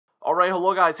Alright,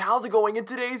 hello guys, how's it going? In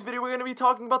today's video, we're going to be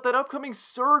talking about that upcoming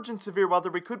surge in severe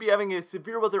weather. We could be having a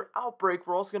severe weather outbreak.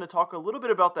 We're also going to talk a little bit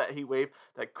about that heat wave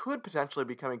that could potentially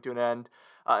be coming to an end.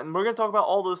 And we're going to talk about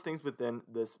all those things within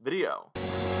this video.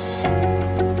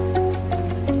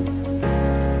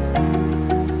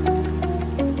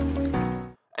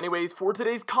 Anyways, for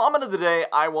today's comment of the day,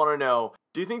 I want to know,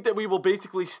 do you think that we will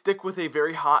basically stick with a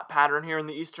very hot pattern here in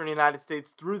the eastern United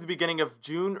States through the beginning of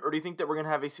June, or do you think that we're going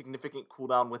to have a significant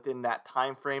cooldown within that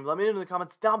time frame? Let me know in the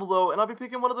comments down below, and I'll be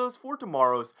picking one of those for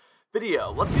tomorrow's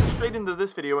video. Let's get straight into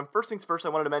this video, and first things first, I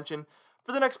wanted to mention,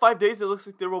 for the next 5 days, it looks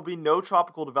like there will be no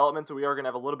tropical development, so we are going to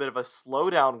have a little bit of a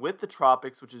slowdown with the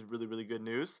tropics, which is really, really good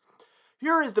news.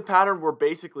 Here is the pattern we're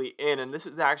basically in, and this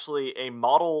is actually a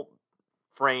model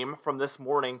frame from this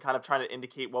morning, kind of trying to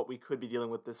indicate what we could be dealing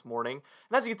with this morning.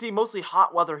 And as you can see, mostly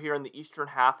hot weather here in the eastern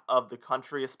half of the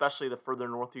country, especially the further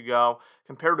north you go.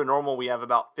 Compared to normal, we have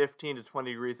about 15 to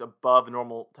 20 degrees above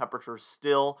normal temperatures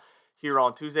still here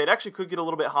on Tuesday. It actually could get a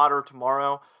little bit hotter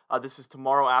tomorrow. This is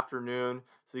tomorrow afternoon.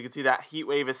 So you can see that heat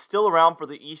wave is still around for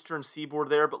the eastern seaboard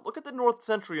there. But look at the north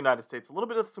central United States. A little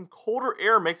bit of some colder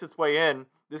air makes its way in.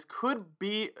 This could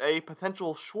be a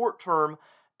potential short-term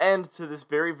end to this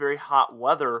very, very hot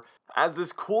weather. As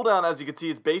this cool down, as you can see,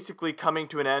 is basically coming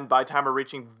to an end by the time we're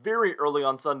reaching very early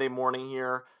on Sunday morning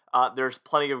here. There's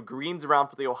plenty of greens around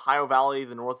for the Ohio Valley,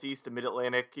 the Northeast, the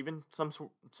Mid-Atlantic, even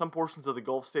some portions of the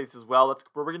Gulf states as well. That's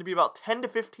where we're going to be about 10 to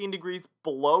 15 degrees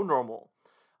below normal.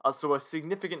 So a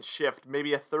significant shift,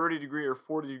 maybe a 30 degree or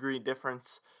 40 degree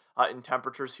difference in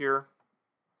temperatures here.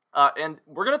 And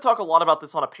we're going to talk a lot about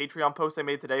this on a Patreon post I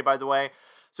made today, by the way.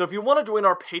 So if you want to join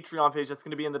our Patreon page, that's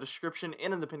going to be in the description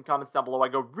and in the pinned comments down below. I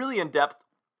go really in depth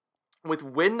with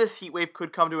when this heat wave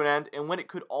could come to an end and when it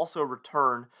could also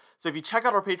return. So if you check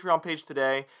out our Patreon page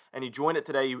today and you join it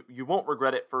today, you won't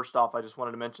regret it. First off, I just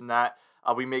wanted to mention that.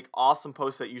 We make awesome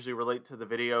posts that usually relate to the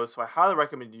videos, so I highly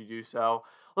recommend you do so.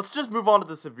 Let's just move on to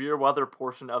the severe weather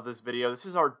portion of this video. This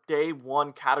is our day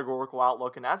one categorical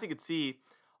outlook, and as you can see,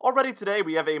 already today,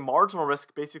 we have a marginal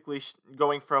risk basically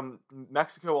going from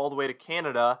Mexico all the way to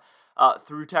Canada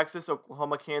through Texas,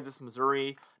 Oklahoma, Kansas,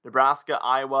 Missouri, Nebraska,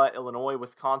 Iowa, Illinois,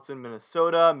 Wisconsin,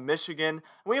 Minnesota, Michigan.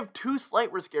 And we have two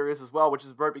slight risk areas as well, which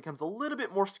is where it becomes a little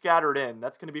bit more scattered in.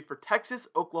 That's going to be for Texas,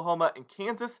 Oklahoma, and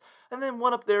Kansas, and then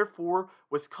one up there for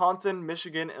Wisconsin,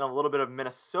 Michigan, and a little bit of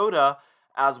Minnesota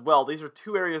as well. These are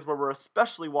two areas where we're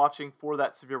especially watching for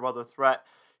that severe weather threat.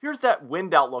 Here's that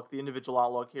wind outlook, the individual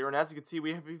outlook here, and as you can see,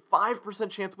 we have a 5%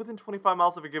 chance within 25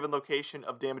 miles of a given location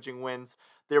of damaging winds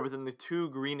there within the two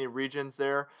green regions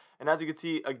there. And as you can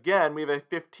see, again, we have a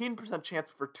 15% chance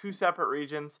for two separate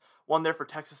regions, one there for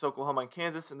Texas, Oklahoma, and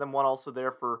Kansas, and then one also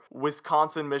there for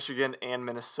Wisconsin, Michigan, and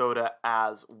Minnesota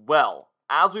as well.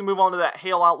 As we move on to that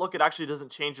hail outlook, it actually doesn't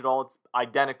change at all. It's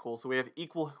identical, so we have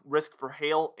equal risk for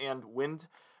hail and wind.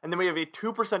 And then we have a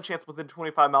 2% chance within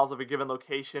 25 miles of a given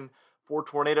location for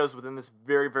tornadoes within this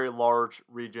very, very large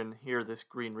region here, this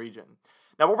green region.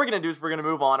 Now, what we're going to do is we're going to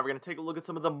move on and we're going to take a look at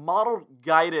some of the modeled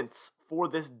guidance for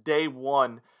this day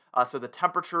one. So the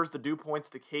temperatures, the dew points,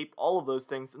 the CAPE, all of those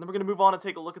things. And then we're going to move on and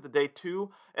take a look at the day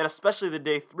two and especially the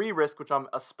day three risk, which I'm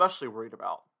especially worried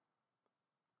about.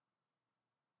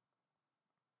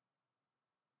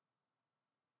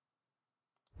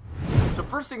 So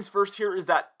first things first, here is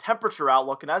that temperature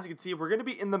outlook, and as you can see, we're going to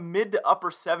be in the mid to upper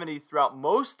 70s throughout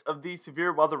most of these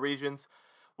severe weather regions,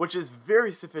 which is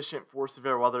very sufficient for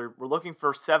severe weather. We're looking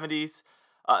for 70s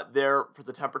there for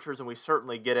the temperatures, and we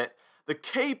certainly get it. The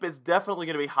CAPE is definitely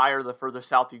going to be higher the further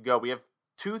south you go. We have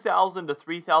 2,000 to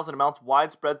 3,000 amounts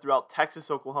widespread throughout Texas,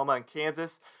 Oklahoma, and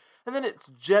Kansas, and then it's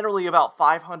generally about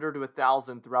 500 to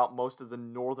 1,000 throughout most of the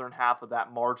northern half of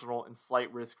that marginal and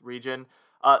slight risk region.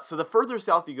 So the further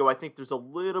south you go, I think there's a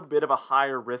little bit of a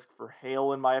higher risk for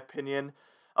hail, in my opinion.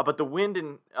 But the wind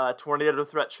and tornado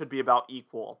threat should be about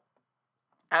equal.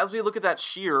 As we look at that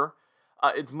shear,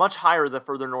 it's much higher the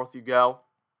further north you go.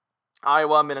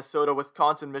 Iowa, Minnesota,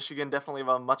 Wisconsin, Michigan definitely have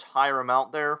a much higher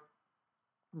amount there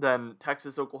than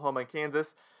Texas, Oklahoma, and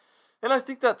Kansas. And I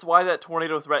think that's why that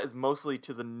tornado threat is mostly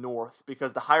to the north,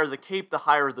 because the higher the CAPE, the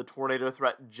higher the tornado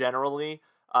threat generally.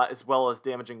 As well as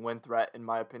damaging wind threat, in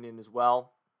my opinion, as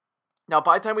well. Now,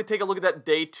 by the time we take a look at that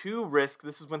day two risk,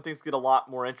 this is when things get a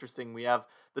lot more interesting. We have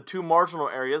the two marginal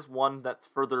areas, one that's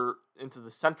further into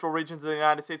the central regions of the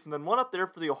United States, and then one up there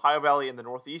for the Ohio Valley and the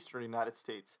northeastern United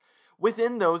States.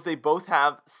 Within those, they both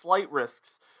have slight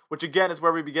risks, which again is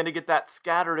where we begin to get that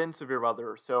scattered in severe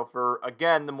weather. So for,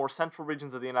 again, the more central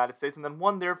regions of the United States, and then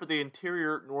one there for the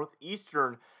interior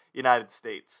northeastern United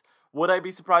States. Would I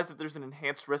be surprised if there's an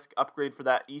enhanced risk upgrade for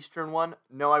that eastern one?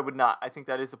 No, I would not. I think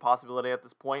that is a possibility at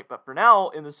this point. But for now,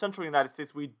 in the central United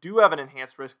States, we do have an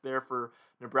enhanced risk there for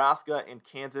Nebraska and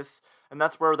Kansas. And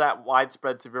that's where that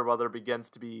widespread severe weather begins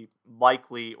to be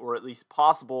likely, or at least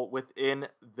possible, within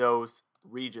those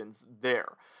regions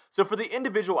there. So for the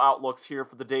individual outlooks here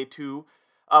for the day 2,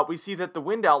 we see that the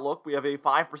wind outlook, we have a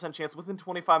 5% chance within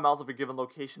 25 miles of a given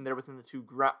location there within the two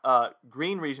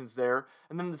green regions there.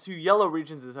 And then the two yellow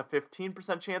regions is a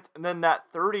 15% chance. And then that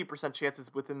 30% chance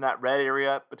is within that red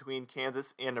area between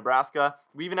Kansas and Nebraska.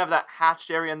 We even have that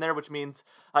hatched area in there, which means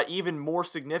even more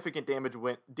significant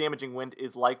damaging wind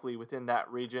is likely within that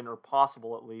region, or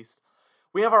possible at least.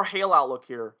 We have our hail outlook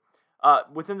here.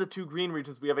 Within the two green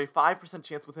regions, we have a 5%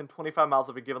 chance within 25 miles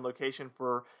of a given location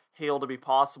for hail to be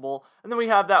possible. And then we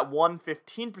have that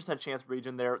 15% chance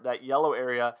region there, that yellow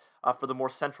area, for the more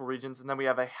central regions. And then we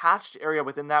have a hatched area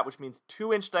within that, which means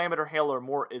 2-inch diameter hail or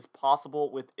more is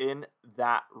possible within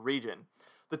that region.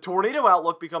 The tornado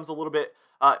outlook becomes a little bit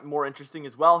more interesting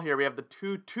as well here. We have the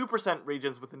 2%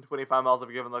 regions within 25 miles of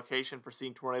a given location for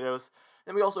seeing tornadoes.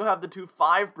 And we also have the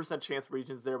 5% chance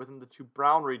regions there within the two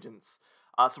brown regions.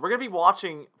 So we're going to be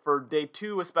watching for day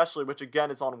 2 especially, which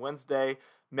again is on Wednesday,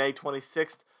 May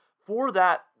 26th, for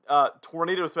that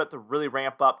tornado threat to really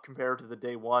ramp up compared to the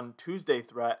day 1 Tuesday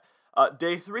threat.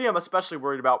 Day 3 I'm especially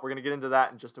worried about. We're going to get into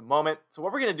that in just a moment. So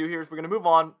what we're going to do here is we're going to move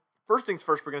on. First things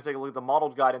first, we're going to take a look at the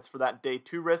modeled guidance for that day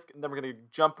 2 risk, and then we're going to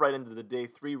jump right into the day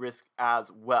 3 risk as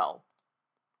well.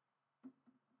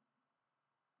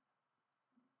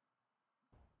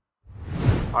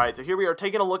 Alright, so here we are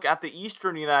taking a look at the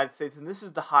eastern United States, and this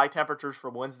is the high temperatures for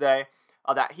Wednesday.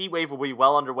 That heat wave will be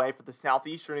well underway for the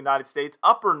southeastern United States.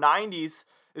 Upper 90s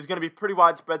is going to be pretty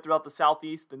widespread throughout the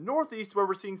southeast. The northeast, where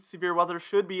we're seeing severe weather,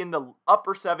 should be in the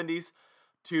upper 70s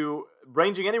to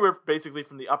ranging anywhere basically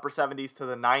from the upper 70s to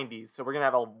the 90s. So we're going to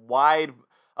have a wide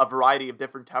variety of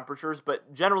different temperatures,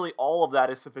 but generally all of that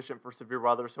is sufficient for severe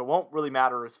weather, so it won't really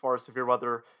matter as far as severe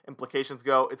weather implications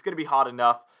go. It's going to be hot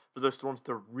enough for those storms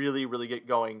to really get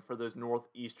going for those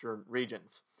northeastern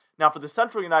regions. Now for the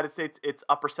central United States, it's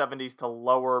upper 70s to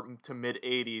lower to mid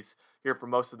 80s here for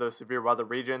most of those severe weather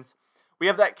regions. We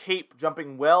have that Cape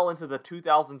jumping well into the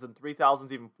 2000s and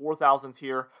 3000s, even 4000s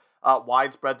here,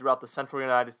 widespread throughout the central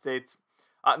United States.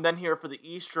 And then here for the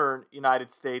eastern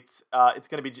United States, it's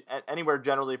going to be anywhere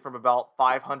generally from about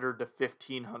 500 to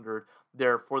 1500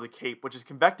 there for the Cape, which is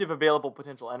convective available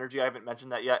potential energy. I haven't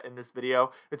mentioned that yet in this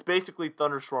video. It's basically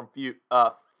thunderstorm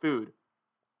food.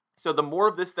 So the more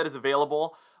of this that is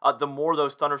available, the more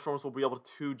those thunderstorms will be able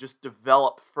to just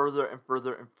develop further and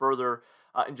further and further,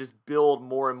 and just build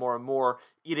more and more and more,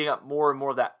 eating up more and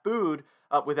more of that food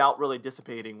without really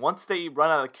dissipating. Once they run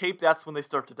out of Cape, that's when they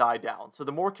start to die down. So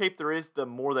the more Cape there is, the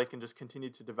more they can just continue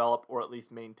to develop or at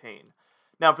least maintain.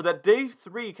 Now for that day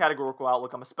 3 categorical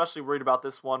outlook, I'm especially worried about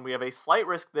this one. We have a slight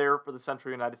risk there for the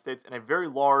central United States and a very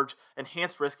large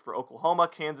enhanced risk for Oklahoma,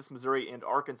 Kansas, Missouri, and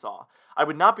Arkansas. I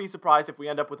would not be surprised if we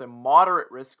end up with a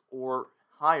moderate risk or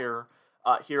higher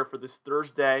here for this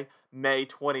Thursday, May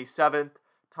 27th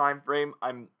time frame.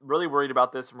 I'm really worried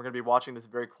about this, and we're going to be watching this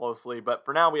very closely. But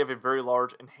for now, we have a very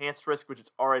large enhanced risk, which is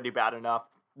already bad enough.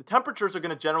 The temperatures are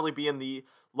going to generally be in the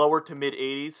lower to mid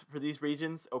 80s for these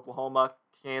regions: Oklahoma,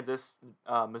 Kansas,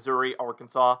 Missouri,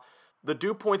 Arkansas. The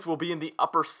dew points will be in the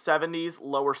upper 70s,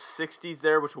 lower 60s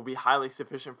there, which will be highly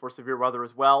sufficient for severe weather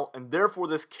as well. And therefore,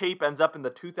 this Cape ends up in the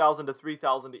 2,000 to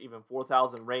 3,000 to even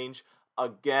 4,000 range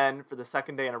again for the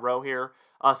second day in a row here.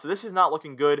 So this is not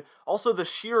looking good. Also, the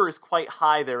shear is quite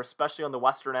high there, especially on the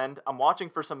western end. I'm watching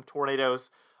for some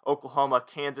tornadoes, Oklahoma,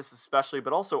 Kansas especially,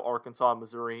 but also Arkansas,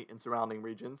 Missouri, and surrounding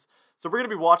regions. So we're going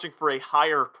to be watching for a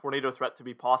higher tornado threat to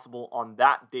be possible on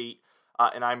that date.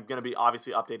 And I'm going to be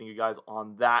obviously updating you guys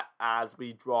on that as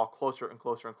we draw closer and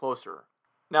closer and closer.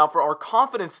 Now for our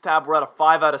confidence tab, we're at a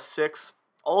 5 out of 6.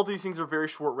 All of these things are very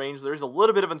short range. There's a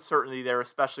little bit of uncertainty there,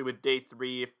 especially with day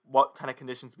 3, what kind of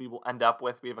conditions we will end up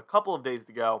with. We have a couple of days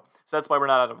to go, so that's why we're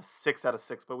not at a 6 out of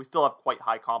 6, but we still have quite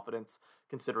high confidence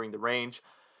considering the range.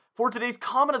 For today's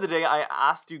comment of the day, I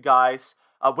asked you guys,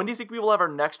 when do you think we will have our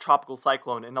next tropical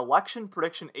cyclone? And Election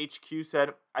Prediction HQ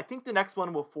said, I think the next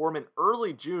one will form in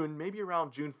early June, maybe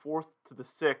around June 4th to the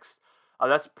 6th.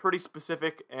 That's pretty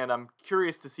specific, and I'm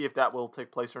curious to see if that will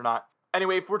take place or not.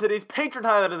 Anyway, for today's patron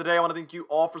highlight of the day, I want to thank you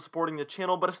all for supporting the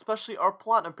channel, but especially our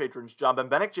platinum patrons, John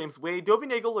Benbenek, James Wade, Dovey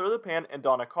Nagel, Larry Pan, and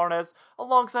Donna Carnes,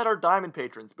 alongside our diamond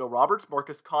patrons, Bill Roberts,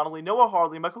 Marcus Connolly, Noah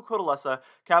Harley, Michael Codalessa,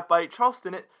 Cat Bite, Charles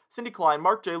Stinnett, Cindy Klein,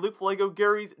 Mark J, Luke Flego,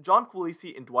 Gary's, John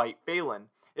Quilisi, and Dwight Phelan.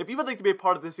 If you would like to be a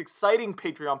part of this exciting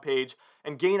Patreon page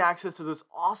and gain access to those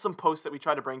awesome posts that we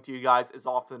try to bring to you guys as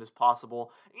often as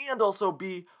possible, and also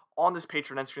be on this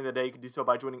Patreon screen today, you can do so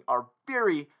by joining our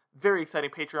very exciting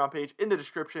Patreon page in the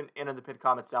description and in the pinned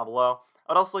comments down below.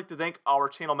 I'd also like to thank our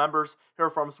channel members, Hero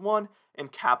Farms 1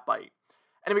 and Catbite.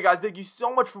 Anyway guys, thank you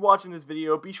so much for watching this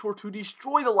video. Be sure to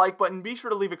destroy the like button, be sure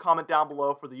to leave a comment down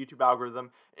below for the YouTube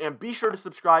algorithm, and be sure to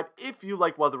subscribe if you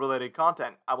like weather related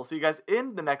content. I will see you guys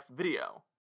in the next video.